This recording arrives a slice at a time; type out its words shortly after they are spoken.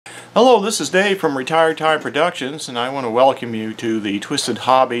Hello, this is Dave from Retired Time Productions, and I want to welcome you to the Twisted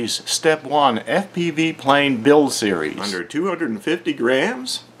Hobbies Step 1 FPV Plane Build Series. Under 250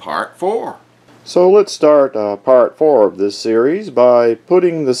 grams, Part 4. So let's start Part 4 of this series by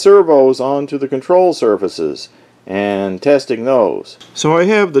putting the servos onto the control surfaces and testing those. So I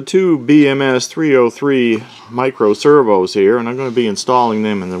have the two BMS 303 micro servos here, and I'm going to be installing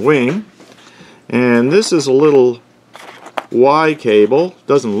them in the wing. And this is a little Y cable.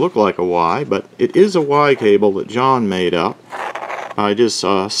 Doesn't look like a Y, but it is a Y cable that John made up by just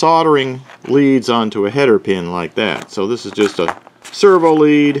soldering leads onto a header pin like that. So this is just a servo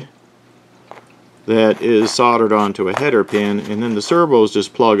lead that is soldered onto a header pin, and then the servos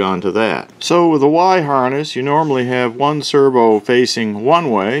just plug onto that. So with a Y harness, you normally have one servo facing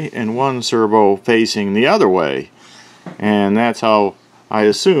one way and one servo facing the other way, and that's how I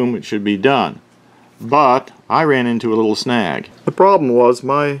assume it should be done. But I ran into a little snag. The problem was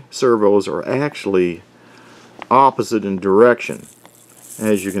my servos are actually opposite in direction.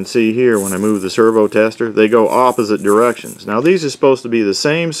 As you can see here, when I move the servo tester, they go opposite directions. Now these are supposed to be the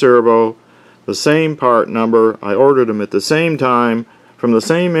same servo, the same part number. I ordered them at the same time from the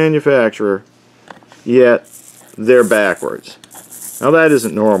same manufacturer, yet they're backwards. Now that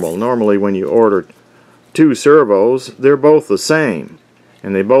isn't normal. Normally when you order two servos, they're both the same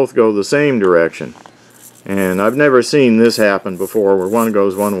and they both go the same direction. And I've never seen this happen before, where one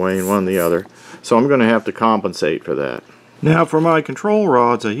goes one way and one the other. So I'm going to have to compensate for that. Now for my control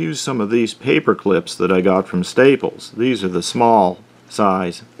rods, I used some of these paper clips that I got from Staples. These are the small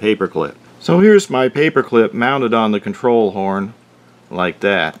size paper clip. So here's my paper clip mounted on the control horn like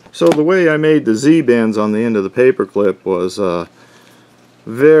that. So the way I made the Z-bends on the end of the paper clip was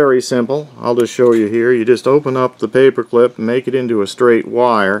very simple. I'll just show you here. You just open up the paper clip and make it into a straight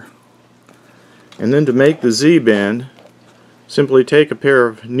wire. And then to make the Z-bend, simply take a pair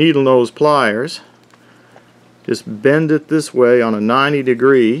of needle nose pliers, just bend it this way on a 90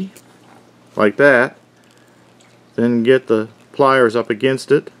 degree, like that, then get the pliers up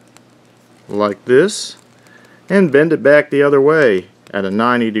against it, like this, and bend it back the other way at a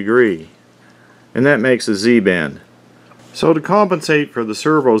 90 degree. And that makes a Z-bend. So to compensate for the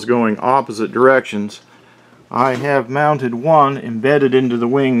servos going opposite directions, I have mounted one embedded into the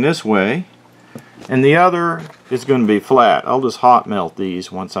wing this way, and the other is going to be flat. I'll just hot melt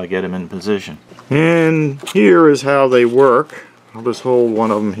these once I get them in position. And here is how they work. I'll just hold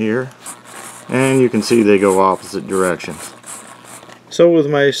one of them here, and you can see they go opposite directions. So with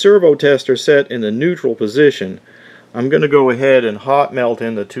my servo tester set in the neutral position, I'm going to go ahead and hot melt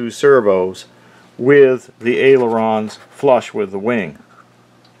in the two servos with the ailerons flush with the wing.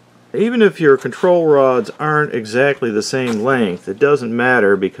 Even if your control rods aren't exactly the same length, it doesn't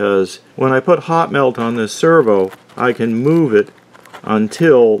matter, because when I put hot melt on this servo, I can move it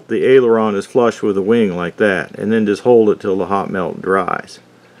until the aileron is flush with the wing like that, and then just hold it till the hot melt dries.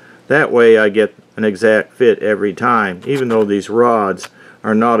 That way I get an exact fit every time, even though these rods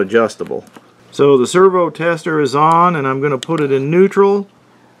are not adjustable. So the servo tester is on, and I'm going to put it in neutral.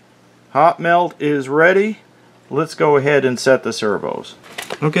 Hot melt is ready. Let's go ahead and set the servos.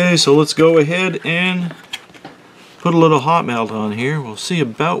 Okay, so let's go ahead and put a little hot melt on here. We'll see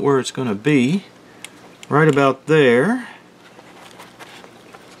about where it's going to be. Right about there.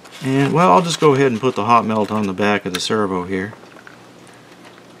 And, well, I'll just go ahead and put the hot melt on the back of the servo here.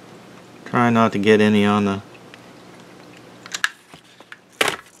 Try not to get any on the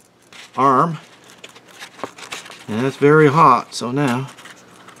arm. And it's very hot, so now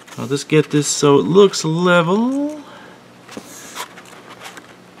I'll just get this so it looks level.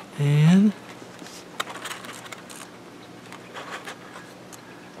 And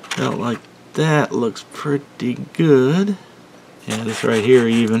felt like that looks pretty good. Yeah, this right here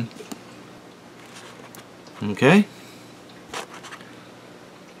even. Okay.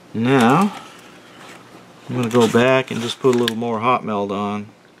 Now I'm going to go back and just put a little more hot melt on.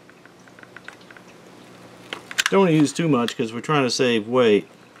 Don't use too much because we're trying to save weight.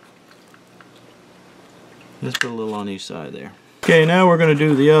 Just put a little on each side there. Okay, now we're going to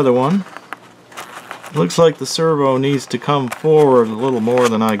do the other one. Looks like the servo needs to come forward a little more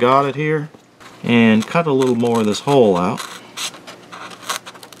than I got it here, and cut a little more of this hole out.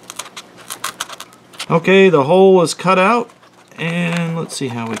 Okay, the hole is cut out, and let's see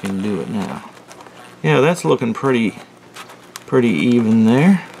how we can do it now. Yeah, that's looking pretty even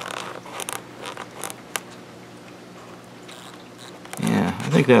there. Yeah, I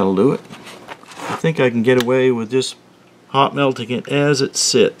think that'll do it. I think I can get away with just hot melting it as it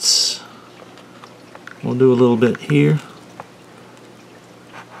sits. We'll do a little bit here.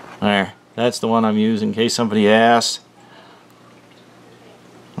 There, that's the one I'm using in case somebody asks.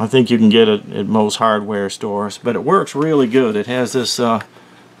 I think you can get it at most hardware stores, but it works really good. It has this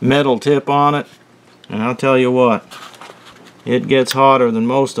metal tip on it, and I'll tell you what, it gets hotter than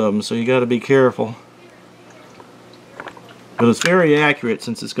most of them, so you got to be careful. But it's very accurate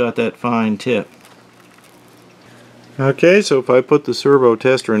since it's got that fine tip. Okay, so if I put the servo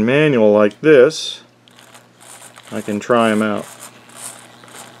tester in manual like this, I can try them out.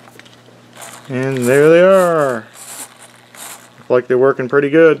 And there they are. Look like they're working pretty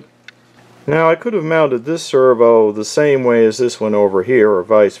good. Now I could have mounted this servo the same way as this one over here, or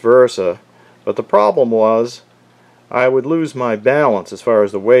vice versa, but the problem was I would lose my balance as far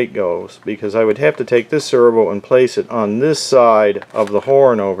as the weight goes, because I would have to take this servo and place it on this side of the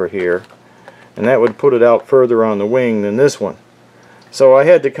horn over here, and that would put it out further on the wing than this one. So I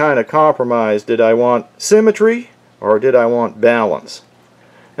had to kind of compromise. Did I want symmetry or did I want balance?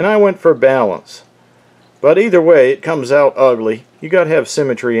 And I went for balance. But either way, it comes out ugly. You got to have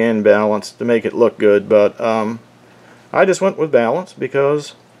symmetry and balance to make it look good, but I just went with balance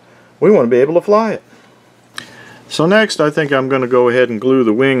because we want to be able to fly it. So next I think I'm going to go ahead and glue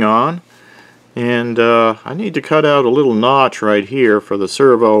the wing on, and I need to cut out a little notch right here for the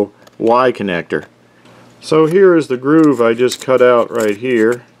servo Y connector. So here is the groove I just cut out right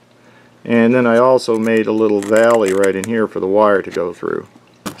here, and then I also made a little valley right in here for the wire to go through.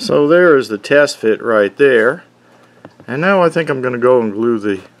 So there is the test fit right there, and now I think I'm going to go and glue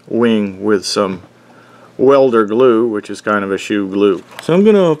the wing with some welder glue, which is kind of a shoe glue. So I'm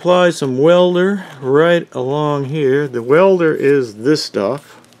going to apply some welder right along here. The welder is this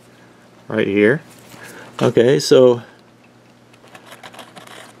stuff right here. Okay, so,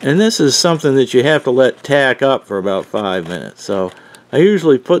 and this is something that you have to let tack up for about 5 minutes. So I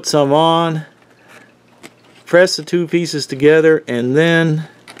usually put some on, press the two pieces together, and then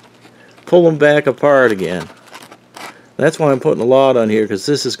pull them back apart again. That's why I'm putting a lot on here, because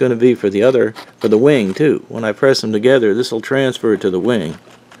this is going to be for the wing too. When I press them together, this will transfer to the wing.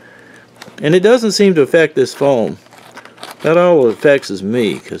 And it doesn't seem to affect this foam. That all it affects is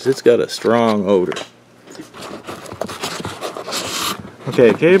me, because it's got a strong odor.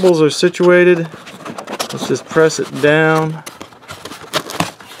 Okay, cables are situated. Let's just press it down.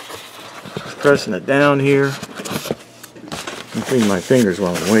 Just pressing it down here. I'm cleaning my fingers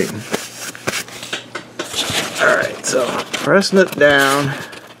while I'm waiting. Alright, so pressing it down.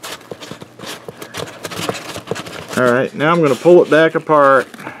 Alright, now I'm going to pull it back apart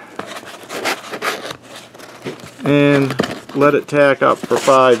and let it tack up for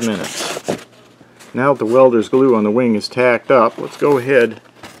 5 minutes. Now that the welder's glue on the wing is tacked up, let's go ahead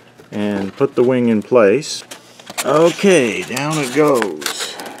and put the wing in place. Okay, down it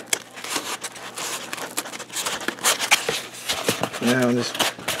goes. Now I'm just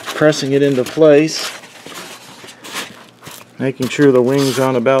pressing it into place, making sure the wing's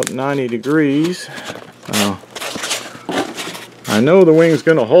on about 90 degrees. I know the wing's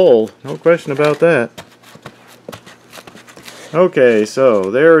going to hold, no question about that. Okay, so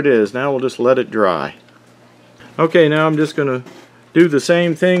there it is. Now we'll just let it dry. Okay, now I'm just going to do the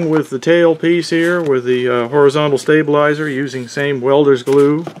same thing with the tail piece here with the horizontal stabilizer using same welder's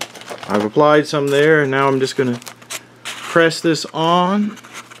glue. I've applied some there, and now I'm just going to press this on,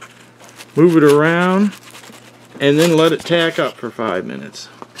 move it around, and then let it tack up for 5 minutes.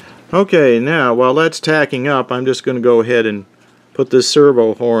 Okay, now while that's tacking up, I'm just going to go ahead and put this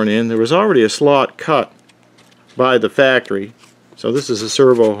servo horn in. There was already a slot cut by the factory, so this is a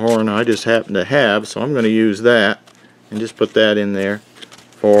servo horn I just happen to have, so I'm going to use that and just put that in there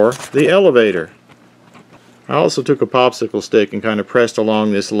for the elevator. I also took a popsicle stick and kind of pressed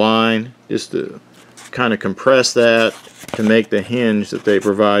along this line just to kind of compress that to make the hinge that they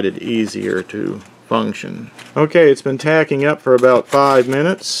provided easier to function. Okay, it's been tacking up for about 5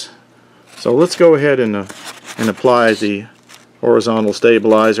 minutes, so let's go ahead and apply the horizontal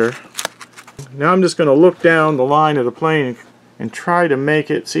stabilizer. Now I'm just going to look down the line of the plane and try to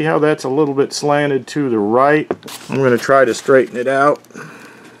make it, see how that's a little bit slanted to the right. I'm going to try to straighten it out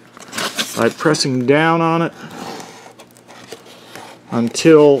by pressing down on it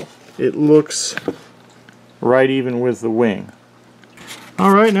until it looks right even with the wing.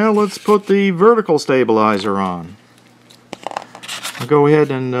 Alright, now let's put the vertical stabilizer on. I'll go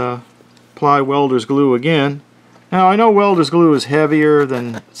ahead and apply welder's glue again. Now I know welder's glue is heavier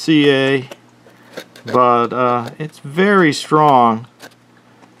than CA, but it's very strong,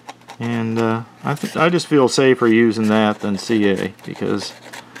 and I just feel safer using that than CA, because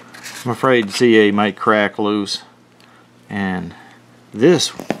I'm afraid CA might crack loose, and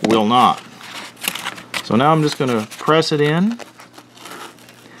this will not. So now I'm just going to press it in.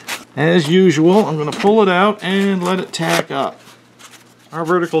 As usual, I'm going to pull it out and let it tack up. Our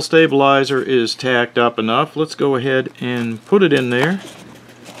vertical stabilizer is tacked up enough. Let's go ahead and put it in there.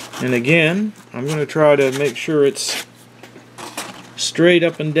 And again, I'm going to try to make sure it's straight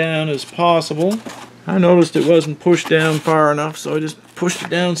up and down as possible. I noticed it wasn't pushed down far enough, so I just pushed it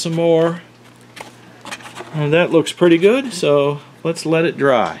down some more. And that looks pretty good, so let's let it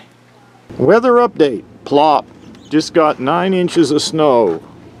dry. Weather update. Plop. Just got 9 inches of snow.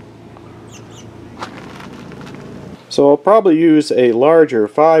 So I'll probably use a larger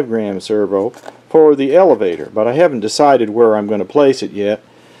 5-gram servo for the elevator, but I haven't decided where I'm going to place it yet.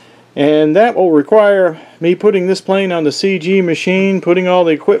 And that will require me putting this plane on the CG machine, putting all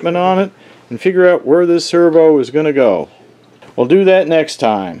the equipment on it, and figure out where this servo is going to go. We'll do that next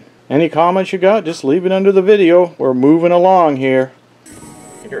time. Any comments you got, just leave it under the video. We're moving along here.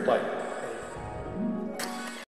 Here, play.